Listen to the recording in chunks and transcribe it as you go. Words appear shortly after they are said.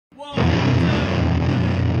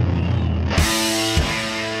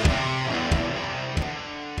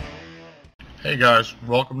Hey guys,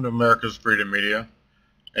 welcome to America's Freedom Media,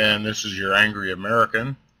 and this is your Angry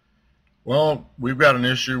American. Well, we've got an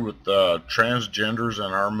issue with transgenders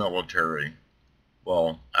in our military.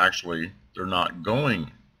 Well, actually, they're not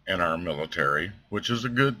going in our military, which is a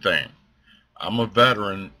good thing. I'm a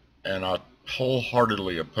veteran, and I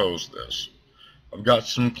wholeheartedly oppose this. I've got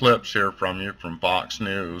some clips here from you from Fox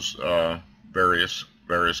News, various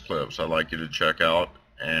clips I'd like you to check out,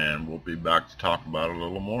 and we'll be back to talk about it a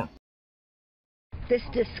little more. This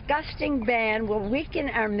disgusting ban will weaken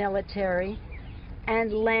our military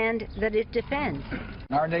and land that it defends.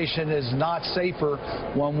 Our nation is not safer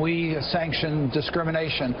when we sanction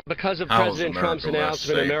discrimination. Because of President Trump's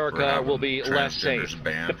announcement, America will be less safe.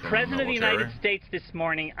 The President of the United States this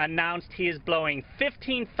morning announced he is blowing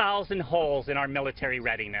 15,000 holes in our military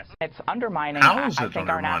readiness. It's undermining, our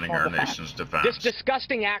nation's defense. This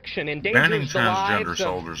disgusting action endangers the lives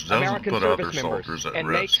of American service members and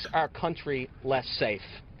makes our country less safe.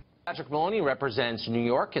 Patrick Maloney represents New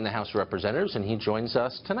York in the House of Representatives, and he joins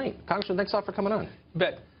us tonight. Congressman, thanks a lot for coming on.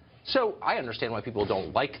 So I understand why people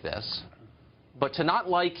don't like this, but to not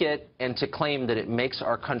like it and to claim that it makes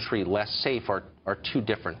our country less safe are two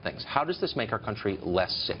different things. How does this make our country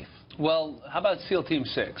less safe? Well, how about SEAL Team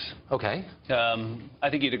 6? Okay. I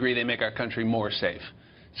think you'd agree they make our country more safe.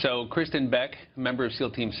 So Kristen Beck, member of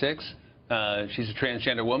SEAL Team 6, she's a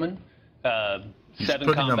transgender woman. He's 7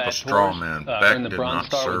 putting up a straw man. Earned the Bronze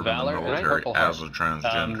Star with Valor, and Purple Heart. As a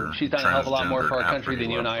transgender. She's done a hell of a lot more for our country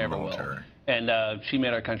than you and I ever will. And she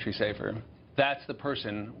made our country safer. That's the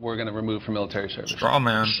person we're going to remove from military service. Straw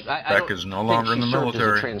man. Beck is no longer in the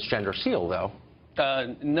military. As a transgender SEAL, though.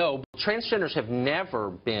 No. Transgenders have never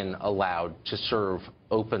been allowed to serve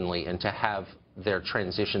openly and to have their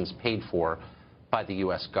transitions paid for by the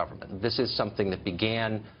U.S. government. This is something that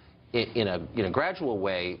began in a gradual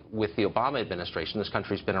way with the Obama administration. This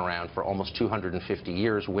country's been around for almost 250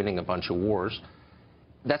 years, winning a bunch of wars.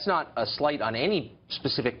 That's not a slight on any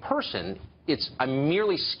specific person. I'm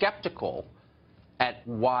merely skeptical at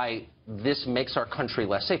why this makes our country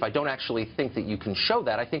less safe. I don't actually think that you can show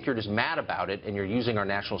that. I think you're just mad about it, and you're using our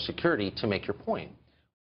national security to make your point.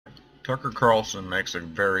 Tucker Carlson makes a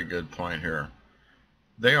very good point here.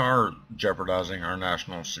 They are jeopardizing our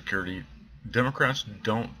national security. Democrats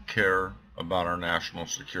don't care about our national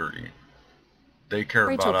security. They care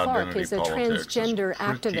about identity politics. Rachel Clark is a transgender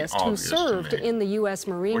activist who served in the U.S.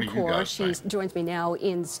 Marine Corps. She joins me now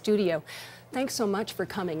in studio. Thanks so much for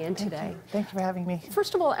coming in today. Thank you for having me.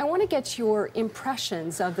 First of all, I want to get your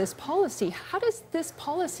impressions of this policy. How does this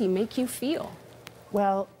policy make you feel?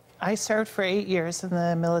 Well, I served for 8 years in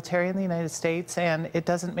the military in the United States, and it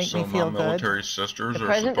doesn't make me feel good. Military sisters the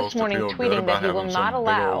president this morning tweeting that he will not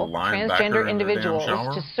allow transgender individuals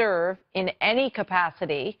to serve in any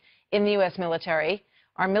capacity in the U.S. military.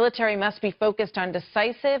 Our military must be focused on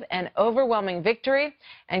decisive and overwhelming victory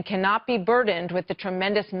and cannot be burdened with the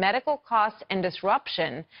tremendous medical costs and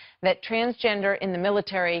disruption that transgender in the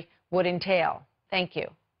military would entail. Thank you.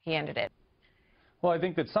 He ended it. Well, I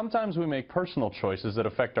think that sometimes we make personal choices that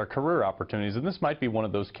affect our career opportunities, and this might be one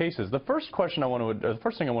of those cases. The first thing I want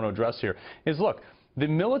to address here is, look, the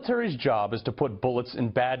military's job is to put bullets in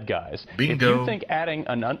bad guys. Bingo. If you think adding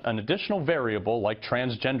an additional variable like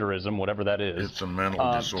transgenderism, whatever that is, it's a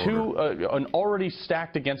mental disorder, to an already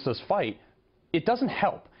stacked against us fight, it doesn't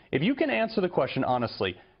help. If you can answer the question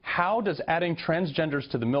honestly, how does adding transgenders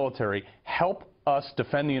to the military help us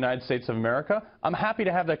defend the United States of America, I'm happy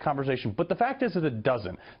to have that conversation. But the fact is that it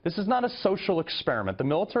doesn't. This is not a social experiment. The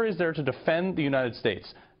military is there to defend the United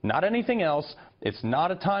States, not anything else. It's not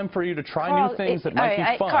a time for you to try new things that might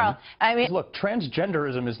be fun. Carl, I mean, look,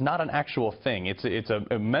 transgenderism is not an actual thing. It's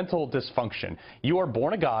a mental dysfunction. You are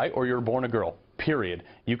born a guy or you're born a girl. Period.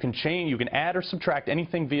 You can change, you can add or subtract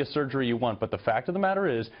anything via surgery you want, but the fact of the matter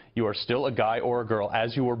is you are still a guy or a girl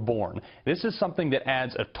as you were born. This is something that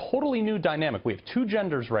adds a totally new dynamic. We have two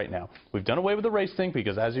genders right now. We've done away with the race thing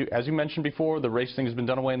because, as you mentioned before, the race thing has been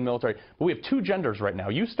done away in the military. But we have two genders right now.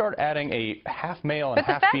 You start adding a half male and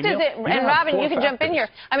half female. But the fact is that, and Robin, you can jump in here.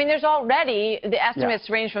 I mean, there's already, the estimates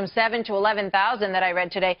range from 7,000 to 11,000 that I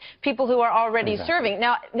read today, people who are already serving.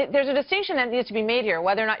 Now, there's a distinction that needs to be made here,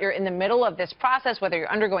 whether or not you're in the middle of this process, whether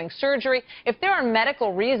you're undergoing surgery. If there are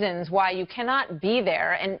medical reasons why you cannot be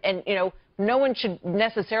there, and you know, no one should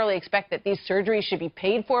necessarily expect that these surgeries should be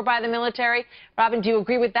paid for by the military. Robin, do you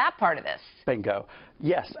agree with that part of this? Bingo.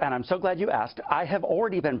 Yes, and I'm so glad you asked. I have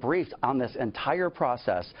already been briefed on this entire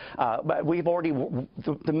process. The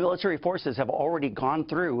military forces have already gone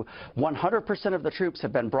through. 100% of the troops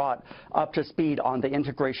have been brought up to speed on the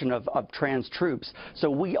integration of trans troops. So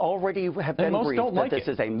we already have been briefed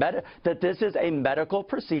that this is a medical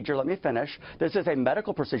procedure. Let me finish. This is a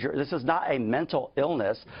medical procedure. This is not a mental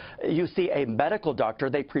illness. You see a medical doctor.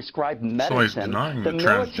 They prescribe medicine. So he's denying that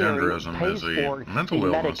transgenderism is a mental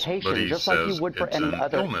illness, but he just like you would for any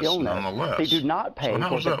other illness. They do not pay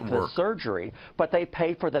for the surgery, but they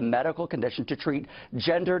pay for the medical condition to treat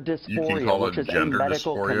gender dysphoria, which is a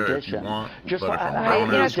medical condition.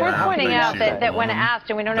 It's worth pointing out that when asked,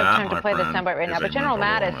 and we don't have time to play this soundbite right now, but General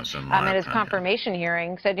Mattis at his confirmation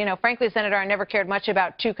hearing said, frankly, Senator, I never cared much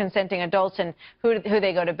about two consenting adults and who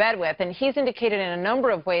they go to bed with. And he's indicated in a number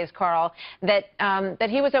of ways, Carl, that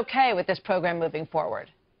he was okay with this program moving forward.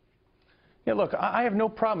 Yeah, look, I have no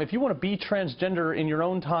problem. If you want to be transgender in your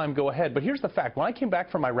own time, go ahead. But here's the fact. When I came back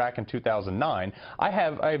from Iraq in 2009, I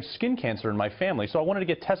have skin cancer in my family, so I wanted to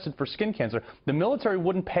get tested for skin cancer. The military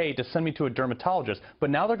wouldn't pay to send me to a dermatologist, but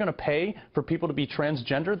now they're going to pay for people to be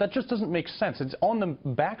transgender? That just doesn't make sense. It's on the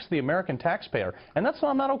backs of the American taxpayer, and that's what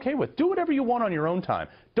I'm not okay with. Do whatever you want on your own time.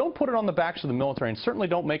 Don't put it on the backs of the military, and certainly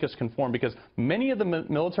don't make us conform, because many of the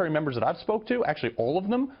military members that I've spoke to, actually all of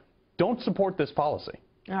them, don't support this policy.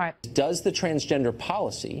 All right. Does the transgender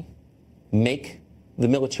policy make the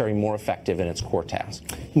military more effective in its core task?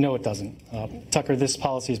 No, it doesn't. Tucker, this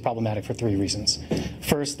policy is problematic for 3 reasons.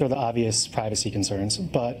 First, there are the obvious privacy concerns,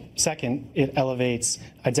 but second, it elevates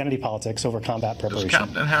identity politics over combat preparation. Does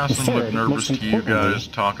Captain Hassan look nervous to you guys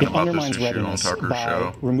talking about this issue on Tucker's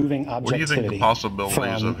show? Removing what do you think the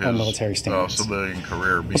possibilities of his civilian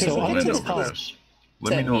career be over this?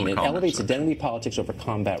 Let me know. It elevates identity politics over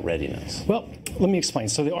combat readiness. Well, let me explain.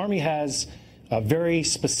 So the Army has very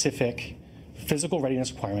specific physical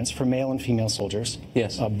readiness requirements for male and female soldiers.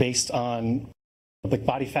 Yes. Based on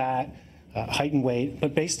body fat, height and weight,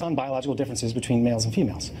 but based on biological differences between males and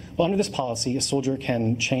females. Well, under this policy, a soldier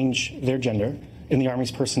can change their gender in the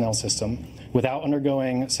Army's personnel system without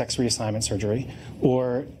undergoing sex reassignment surgery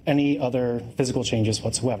or any other physical changes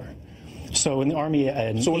whatsoever. So in the Army,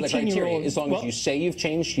 an 18-year-old, as long as you say you've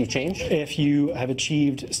changed, you've changed? If you have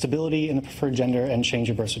achieved stability in the preferred gender and change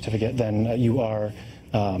your birth certificate, then you are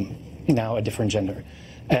now a different gender.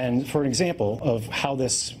 And for an example of how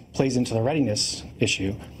this plays into the readiness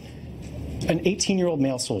issue, an 18-year-old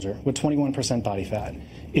male soldier with 21% body fat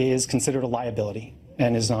is considered a liability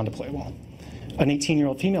and is non-deployable. An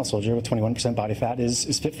 18-year-old female soldier with 21% body fat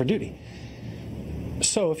is fit for duty.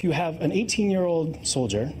 So if you have an 18-year-old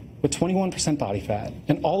soldier with 21% body fat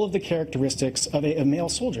and all of the characteristics of a male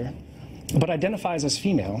soldier, but identifies as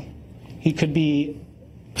female, he could be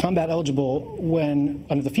combat eligible when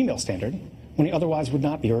under the female standard, when he otherwise would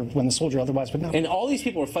not be, or when the soldier otherwise would not be. And all these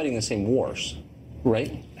people are fighting the same wars,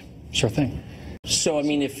 right? Sure thing. So, I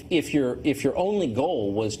mean, if your only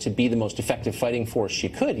goal was to be the most effective fighting force you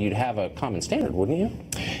could, you'd have a common standard, wouldn't you?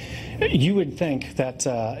 You would think that,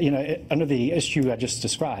 under the issue I just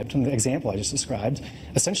described, and the example I just described,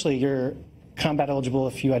 essentially you're combat eligible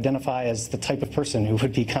if you identify as the type of person who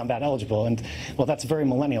would be combat eligible. And, well, that's very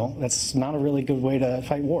millennial. That's not a really good way to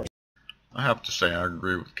fight wars. I have to say I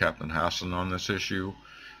agree with Captain Hassan on this issue.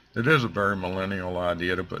 It is a very millennial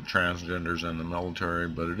idea to put transgenders in the military,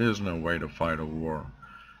 but it is no way to fight a war.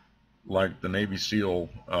 Like the Navy SEAL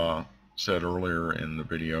said earlier in the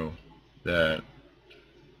video, that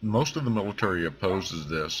most of the military opposes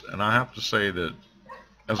this, and I have to say that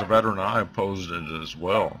as a veteran I opposed it as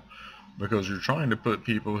well, because you're trying to put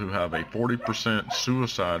people who have a 40%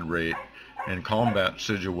 suicide rate in combat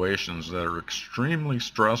situations that are extremely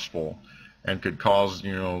stressful and could cause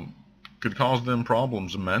them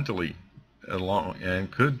problems mentally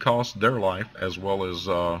and could cost their life as well as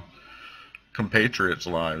compatriots'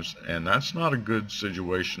 lives, and that's not a good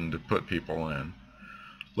situation to put people in.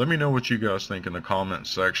 Let me know what you guys think in the comments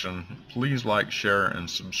section. Please like, share, and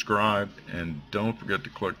subscribe, and don't forget to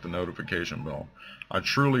click the notification bell. I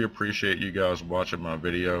truly appreciate you guys watching my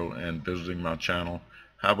video and visiting my channel.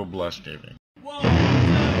 Have a blessed evening. Whoa.